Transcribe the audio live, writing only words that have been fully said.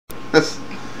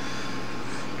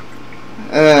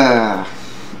Uh,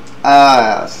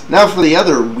 Now for the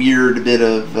other weird bit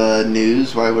of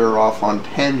news while we were off on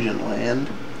tangent land.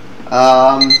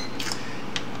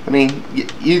 I mean,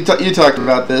 you talked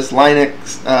about this.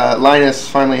 Linus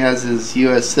finally has his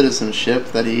U.S. citizenship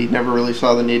that he never really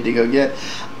saw the need to go get.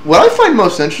 What I find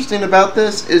most interesting about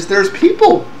this is there's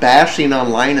people bashing on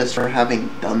Linus for having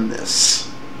done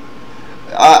this.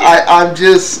 I'm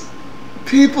just...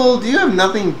 People, do you have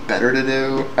nothing better to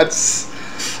do?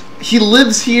 He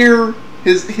lives here.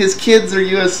 His kids are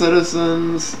U.S.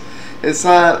 citizens. It's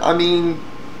not... I mean...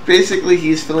 Basically,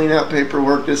 he's filling out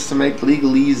paperwork just to make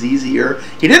legalese easier.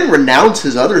 He didn't renounce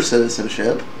his other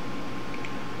citizenship.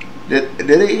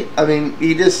 Did he? I mean,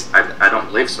 he just... I don't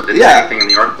believe so. Didn't anything in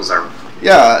the articles are...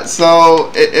 Yeah,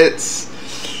 so it's...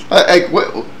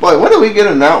 what do we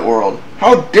get in that world?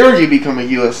 How dare you become a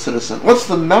U.S. citizen? What's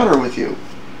the matter with you?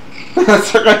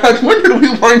 When did we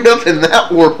wind up in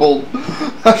that world?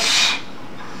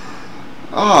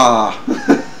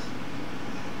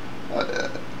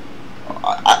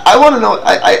 I want to know.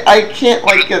 I can't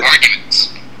like get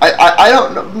arguments. I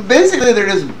don't know. Basically, they're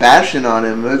just bashing on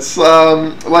him. It's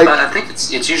like. I think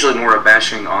it's usually more a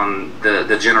bashing on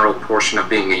the general portion of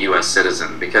being a U.S.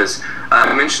 citizen, because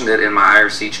I mentioned it in my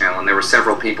IRC channel, and there were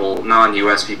several people,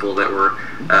 non-U.S. people, that were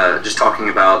just talking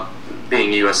about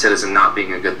being a U.S. citizen not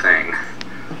being a good thing.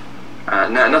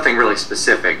 Nothing really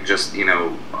specific. Just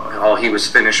oh, he was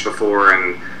Finnish before,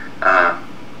 and I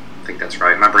think that's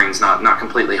right. My brain's not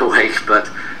completely awake, but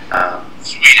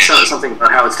something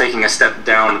about how it's taking a step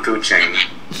down the food chain.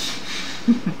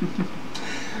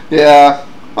 Yeah.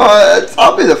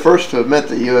 I'll be the first to admit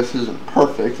the U.S. isn't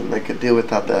perfect, and they could do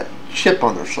without that chip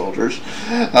on their shoulders.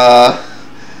 I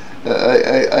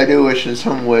do wish in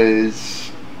some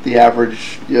ways the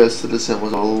average U.S. citizen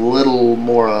was a little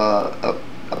more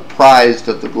apprised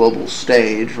of the global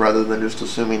stage rather than just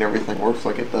assuming everything works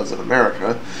like it does in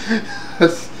America.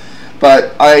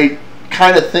 But I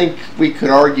kind of think we could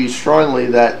argue strongly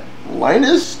that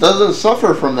Linus doesn't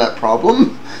suffer from that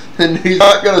problem, and he's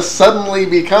not going to suddenly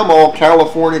become all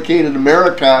Californicated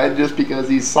America just because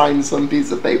he signed some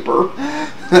piece of paper.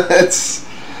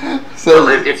 Well,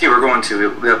 if you were going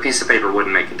to, a piece of paper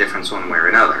wouldn't make a difference one way or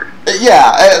another.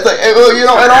 Yeah,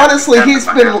 and honestly, he's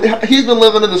been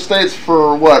living in the States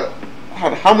for what?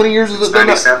 How many years has it been?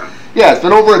 97. Yeah, it's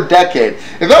been over a decade.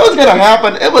 If that was going to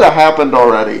happen, it would have happened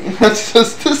already. This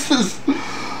is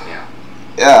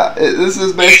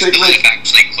basically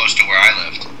actually close to where I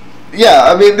lived. Yeah,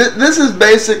 I mean, this is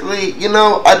basically,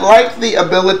 I'd like the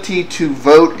ability to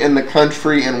vote in the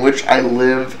country in which I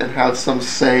live and have some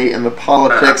say in the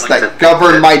politics that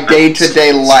govern my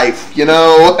day-to-day life,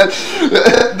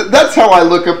 That's how I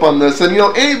look up on this. And,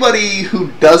 anybody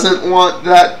who doesn't want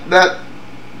that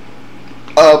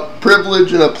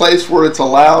privilege in a place where it's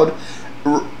allowed,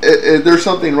 there's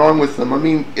something wrong with them. I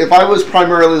mean, if I was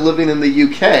primarily living in the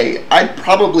UK, I'd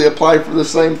probably apply for the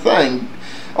same thing.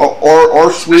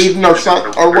 Or Sweden or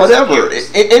whatever.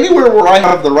 Anywhere where I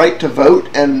have the right to vote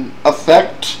and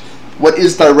affect what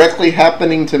is directly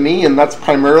happening to me, and that's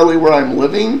primarily where I'm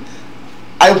living,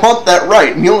 I want that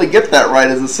right. And you only get that right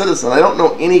as a citizen. I don't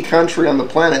know any country on the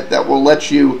planet that will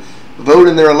let you vote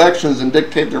in their elections and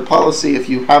dictate their policy if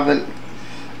you haven't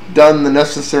done the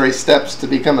necessary steps to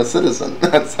become a citizen.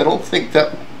 I don't think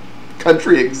that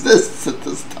country exists at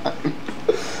this time.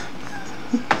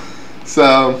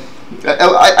 So...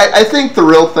 I think the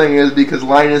real thing is because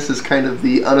Linus is kind of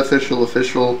the unofficial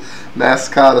official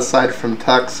mascot aside from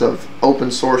Tux of open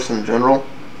source in general.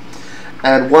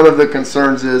 And one of the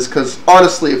concerns is, because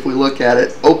honestly if we look at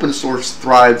it, open source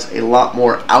thrives a lot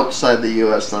more outside the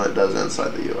US than it does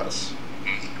inside the US.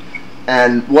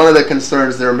 And one of the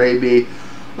concerns there may be,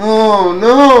 oh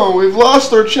no, we've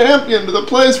lost our champion to the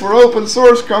place where open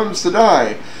source comes to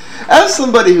die. As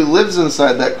somebody who lives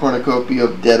inside that cornucopia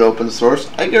of dead open source,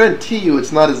 I guarantee you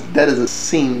it's not as dead as it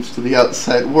seems to the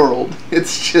outside world.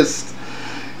 It's just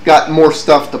got more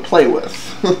stuff to play with.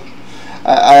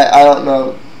 I don't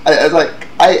know. I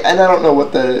don't know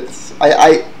what that is.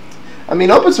 I mean,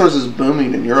 open source is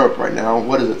booming in Europe right now.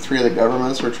 What is it? 3 of the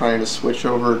governments are trying to switch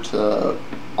over to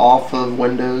off of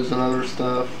Windows and other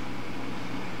stuff.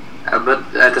 But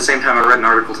at the same time, I read an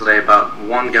article today about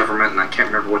one government, and I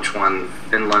can't remember which one,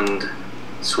 Finland,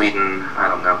 Sweden, I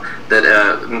don't know, that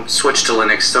switched to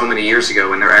Linux so many years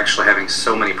ago, and they're actually having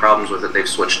so many problems with it, they've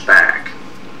switched back.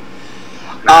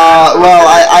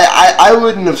 I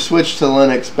wouldn't have switched to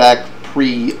Linux back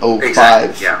pre-05.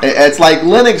 Exactly, yeah. It's like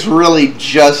Linux really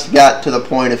just got to the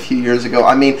point a few years ago.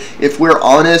 I mean, if we're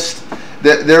honest...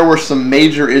 There were some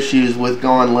major issues with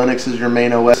going Linux as your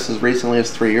main OS as recently as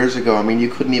 3 years ago. I mean,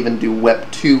 you couldn't even do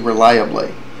Web 2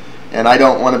 reliably. And I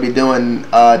don't want to be doing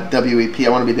WEP. I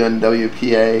want to be doing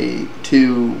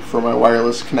WPA2 for my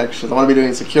wireless connections. I want to be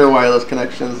doing secure wireless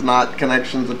connections, not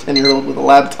connections a 10-year-old with a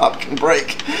laptop can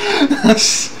break.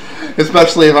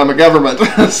 Especially if I'm a government.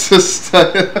 It's just,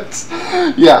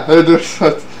 yeah. I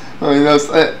mean,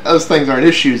 those things aren't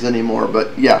issues anymore.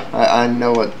 But yeah, I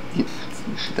know what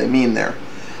they mean there.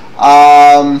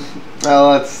 Well,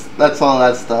 that's all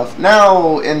that stuff.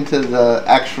 Now into the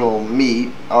actual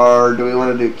meat, or do we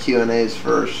want to do Q&As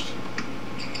first?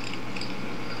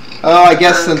 Oh, I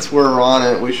guess since we're on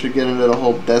it, we should get into the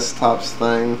whole desktops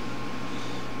thing,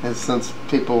 and since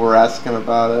people were asking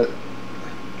about it.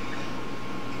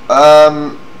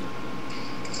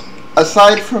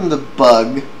 Aside from the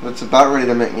bug that's about ready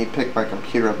to make me pick my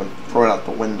computer up and throw it out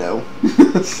the window,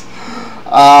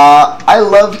 I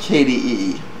love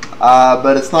KDE.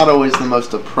 But it's not always the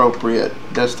most appropriate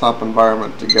desktop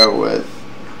environment to go with.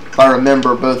 If I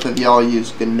remember, both of y'all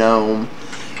use Gnome.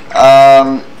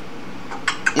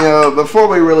 You know, before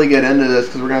we really get into this,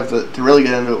 because we're going to have to really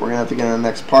get into it, we're going to have to get into the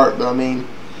next part, but I mean,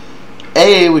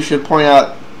 we should point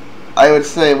out, I would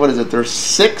say, what is it, there's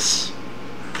 6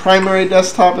 primary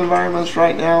desktop environments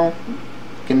right now?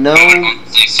 Gnome? I would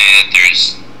say that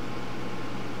there's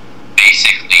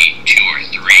basically 2 or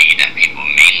 3 that people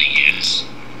mainly use.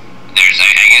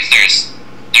 I guess there's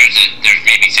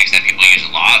maybe 6 that people use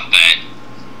a lot, but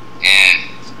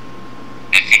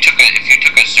if you took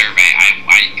a survey, I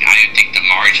think the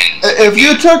margins. If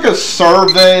you took a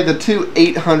survey, the 2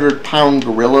 800-pound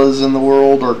gorillas in the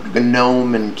world are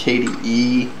Gnome and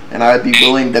KDE, and I'd be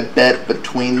willing to bet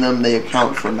between them they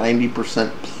account for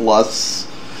 90% plus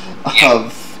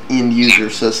of end user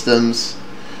systems.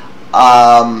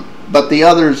 But the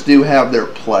others do have their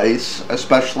place,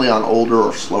 especially on older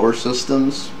or slower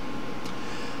systems.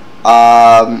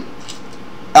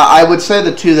 I would say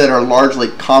the 2 that are largely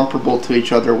comparable to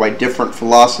each other by different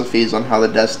philosophies on how the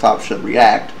desktop should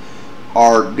react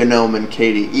are Gnome and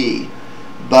KDE.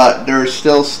 But there's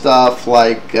still stuff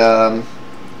like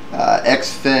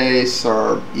Xface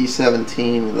or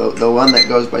E17, the one that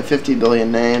goes by 50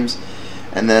 billion names,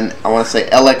 and then I want to say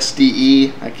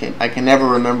LXDE. I can never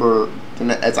remember.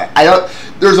 It's like,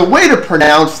 there's a way to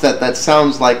pronounce that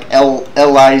sounds like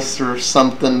L-ice or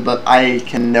something, but I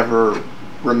can never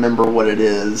remember what it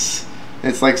is.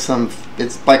 It's like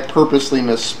it's like purposely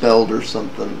misspelled or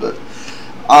something. But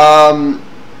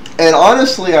and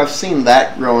honestly, I've seen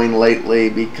that growing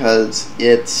lately because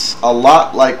it's a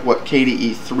lot like what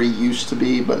KDE 3 used to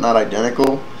be, but not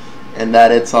identical, and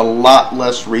that it's a lot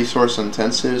less resource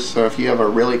intensive. So if you have a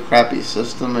really crappy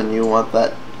system and you want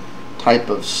that type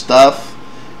of stuff,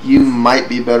 you might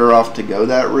be better off to go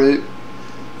that route.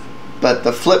 But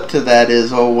the flip to that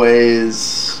is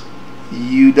always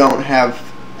you don't have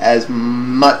as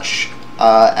much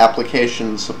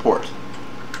application support.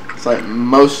 It's like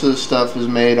most of the stuff is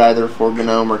made either for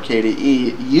Gnome or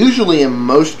KDE. Usually in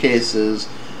most cases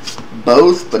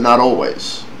both, but not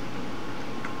always.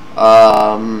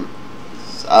 Like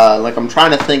I'm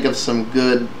trying to think of some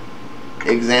good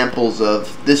examples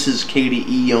of this is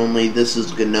KDE only, this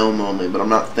is Gnome only, but I'm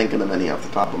not thinking of any off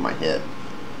the top of my head.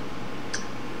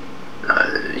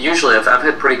 Usually I've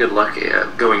had pretty good luck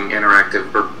going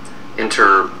interactive or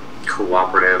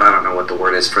inter-cooperative, I don't know what the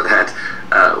word is for that,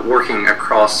 working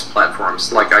across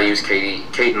platforms. Like I use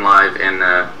Kdenlive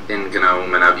in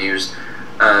Gnome, and I've used,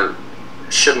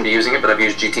 shouldn't be using it, but I've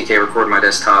used GTK Record My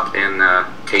Desktop in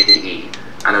KDE.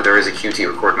 I know there is a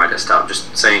Qt Record My Desktop,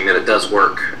 just saying that it does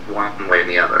work one way and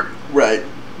the other. Right.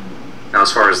 Now,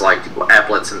 as far as like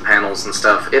applets and panels and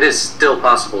stuff, it is still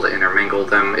possible to intermingle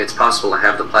them. It's possible to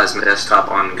have the Plasma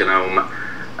Desktop on Gnome.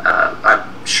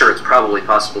 I'm sure it's probably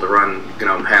possible to run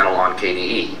Gnome panel on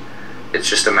KDE. It's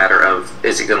just a matter of,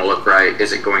 is it going to look right?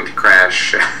 Is it going to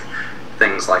crash?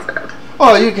 Things like that.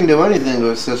 Well, you can do anything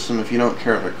to a system if you don't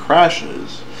care if it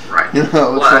crashes. Right. You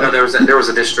know, well, I know there was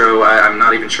a distro, I'm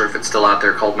not even sure if it's still out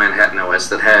there, called Manhattan OS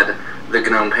that had the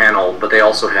Gnome panel, but they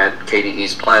also had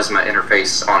KDE's Plasma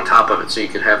interface on top of it, so you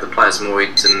could have the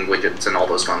plasmoids and widgets and all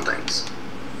those fun things.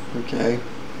 Okay.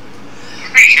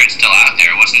 I'm pretty sure it's still out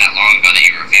there. It wasn't that long ago that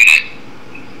you reviewed it.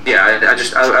 Yeah,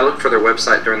 I looked for their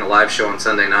website during the live show on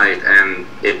Sunday night, and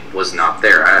it was not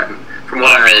there. From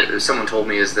what someone told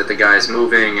me is that the guy's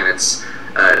moving and it's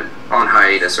on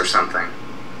hiatus or something.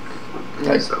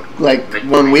 Like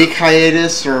 1 week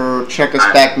hiatus, or check us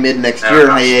back mid next year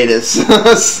hiatus.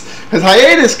 Because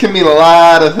hiatus can mean a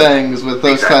lot of things with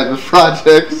those types of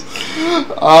projects.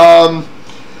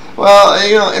 Well,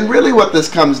 you know, and really what this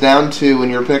comes down to when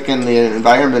you're picking the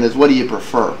environment is, what do you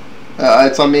prefer?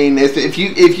 I mean, if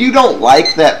you don't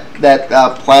like that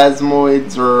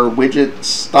plasmoids or widget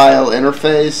style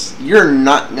interface, you're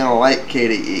not gonna like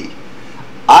KDE.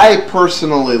 I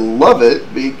personally love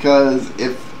it because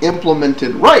if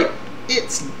implemented right,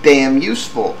 it's damn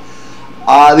useful.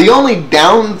 The only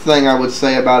down thing I would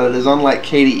say about it is, unlike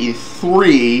KDE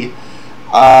 3,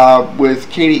 with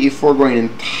KDE 4 going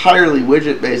entirely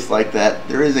widget based like that,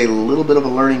 there is a little bit of a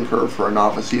learning curve for a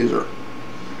novice user.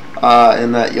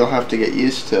 In that you'll have to get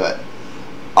used to it.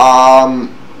 I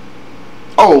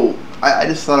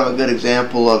just thought of a good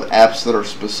example of apps that are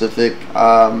specific.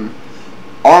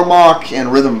 RMOC and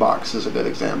Rhythmbox is a good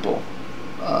example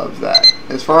of that.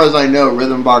 As far as I know,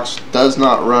 Rhythmbox does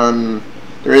not run.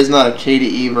 There is not a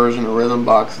KDE version of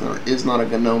Rhythmbox, and there is not a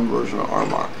Gnome version of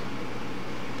RMOC.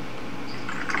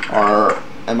 Or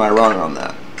am I wrong on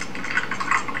that?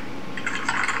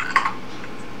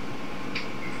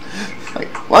 Like,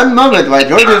 one moment, my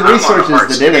Georgian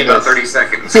researches the database. About 30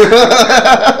 seconds.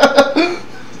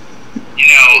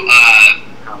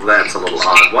 That's a little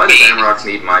odd. Why does Amrock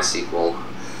need MySQL?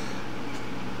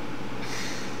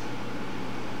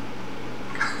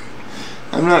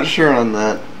 I'm not sure on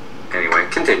that. Anyway,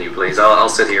 continue, please. I'll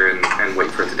sit here and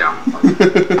wait for it to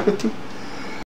download.